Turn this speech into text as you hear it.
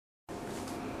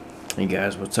Hey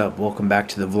guys, what's up? Welcome back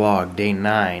to the vlog, day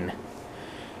 9.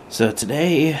 So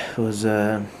today was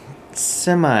a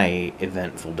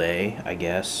semi-eventful day, I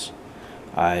guess.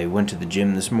 I went to the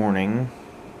gym this morning,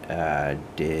 got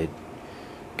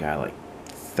like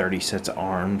 30 sets of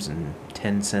arms and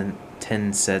 10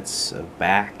 sets of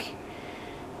back.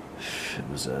 It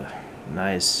was a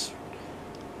nice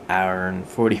hour and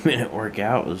 40-minute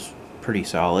workout. It was pretty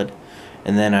solid.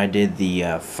 And then I did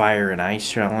the fire and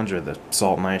ice challenge, or the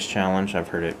salt and ice challenge. I've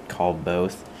heard it called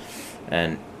both.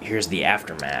 And here's the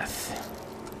aftermath.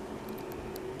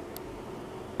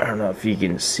 I don't know if you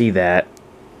can see that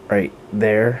right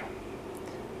there.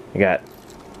 I got,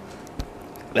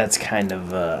 that's kind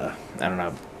of, I don't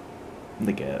know,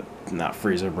 like a, not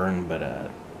freezer burn,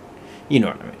 but you know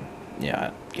what I mean.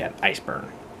 Yeah, got ice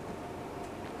burn.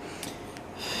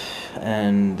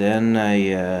 And then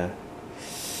I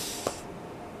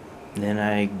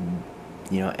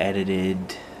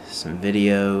edited some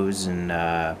videos, and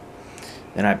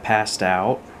then I passed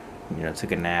out,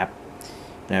 took a nap,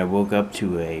 and I woke up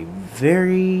to a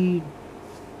very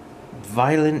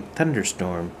violent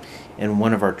thunderstorm, and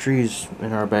one of our trees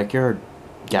in our backyard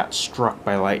got struck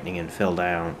by lightning and fell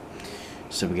down.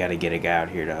 So we got to get a guy out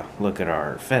here to look at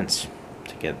our fence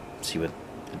to see what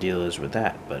the deal is with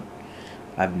that. But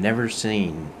I've never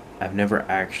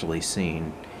actually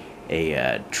seen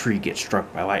a tree get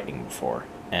struck by lightning before.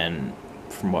 And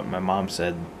from what my mom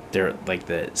said, like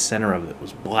the center of it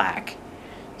was black.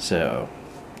 So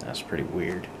that's pretty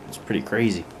weird. It's pretty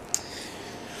crazy.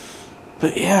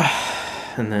 But yeah,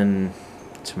 and then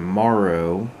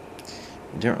tomorrow,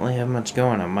 I don't really have much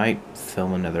going. I might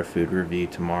film another food review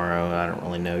tomorrow. I don't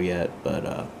really know yet,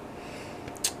 but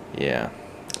yeah,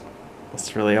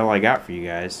 that's really all I got for you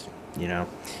guys.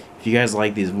 If you guys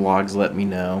like these vlogs, let me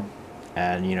know,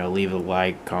 and leave a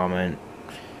like, comment,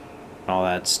 all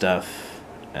that stuff,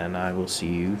 and I will see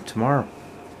you tomorrow.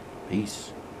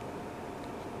 Peace.